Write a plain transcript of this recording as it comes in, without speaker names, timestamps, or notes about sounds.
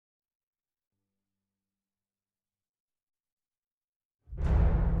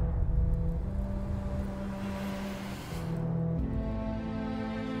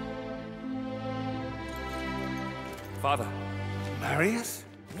Father. Marius?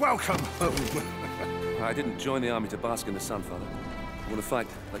 Welcome home. I didn't join the army to bask in the sun, Father. I want to fight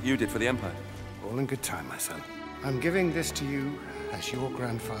like you did for the Empire. All in good time, my son. I'm giving this to you as your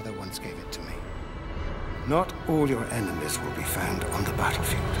grandfather once gave it to me. Not all your enemies will be found on the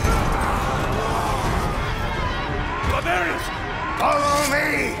battlefield. Barbarians! Follow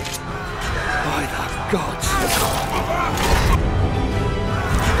me! By the gods!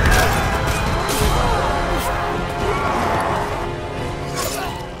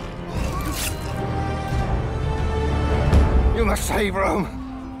 You must save Rome.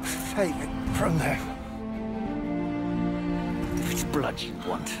 Save it from them. If it's blood you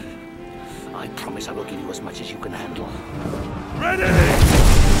want, I promise I will give you as much as you can handle. Ready!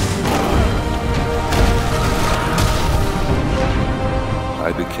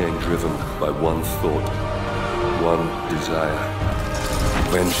 I became driven by one thought, one desire.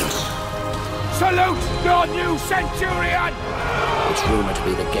 Vengeance. Salute your new centurion! It's rumored to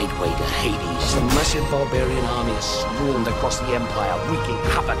be the gateway to Hades. A massive barbarian army has swarmed across the Empire, wreaking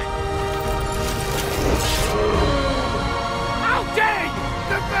havoc. How dare you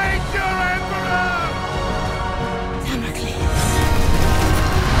defeat your emperor! Damocles.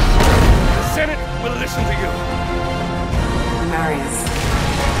 The Senate will listen to you. Marius,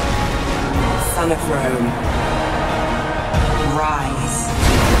 son of Rome, rise.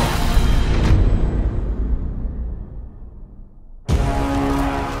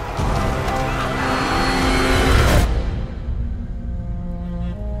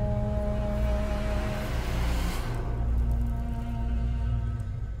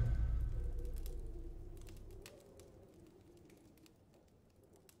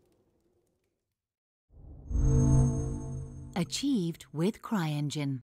 Achieved with CryEngine.